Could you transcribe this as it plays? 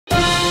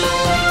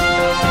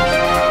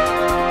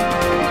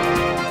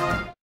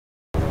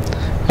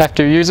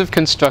After years of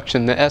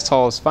construction, the S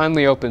Hall is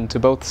finally open to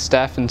both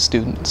staff and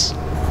students.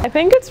 I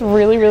think it's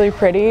really, really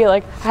pretty.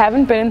 Like, I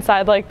haven't been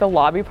inside like the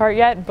lobby part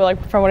yet, but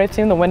like from what I've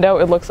seen in the window,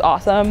 it looks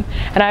awesome.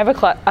 And I have a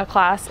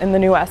class in the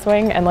new West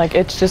Wing, and like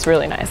it's just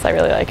really nice. I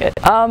really like it.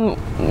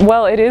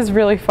 Well, it is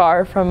really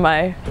far from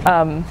my.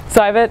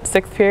 So I have it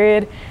 6th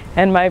period,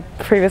 and my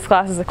previous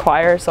class is a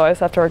choir, so I just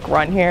have to like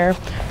run here,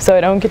 so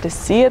I don't get to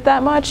see it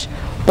that much.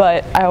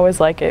 But I always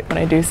like it when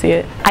I do see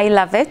it. I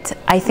love it.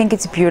 I think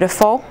it's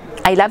beautiful.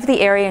 I love the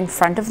area in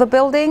front of the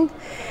building.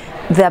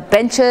 The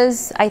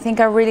benches, I think,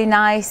 are really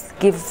nice.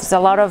 Gives a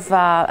lot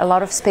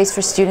of space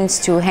for students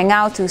to hang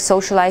out, to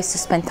socialize, to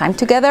spend time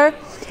together.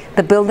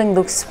 The building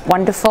looks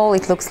wonderful.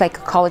 It looks like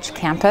a college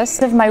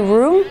campus. In my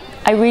room,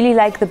 I really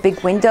like the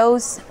big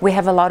windows. We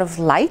have a lot of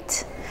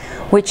light,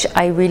 which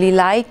I really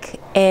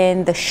like,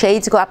 and the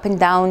shades go up and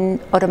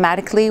down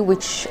automatically,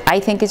 which I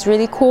think is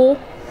really cool.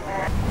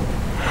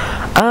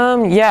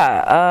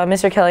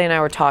 Mr. Kelly and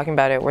I were talking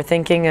about it. We're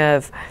thinking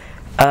of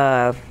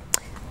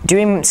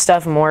doing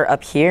stuff more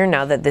up here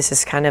now that this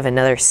is kind of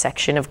another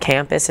section of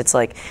campus. It's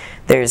like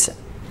there's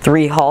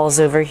 3 halls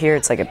over here.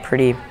 It's like a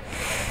pretty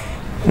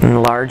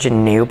large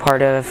and new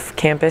part of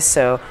campus.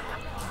 So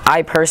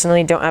I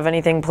personally don't have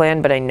anything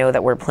planned, but I know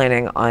that we're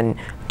planning on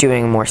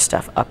doing more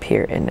stuff up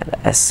here in the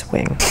S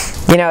Wing.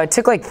 You know, it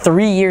took like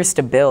 3 years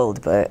to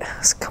build, but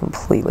it's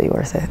completely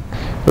worth it.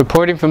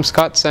 Reporting from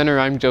Scott Center,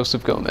 I'm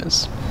Joseph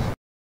Gomez.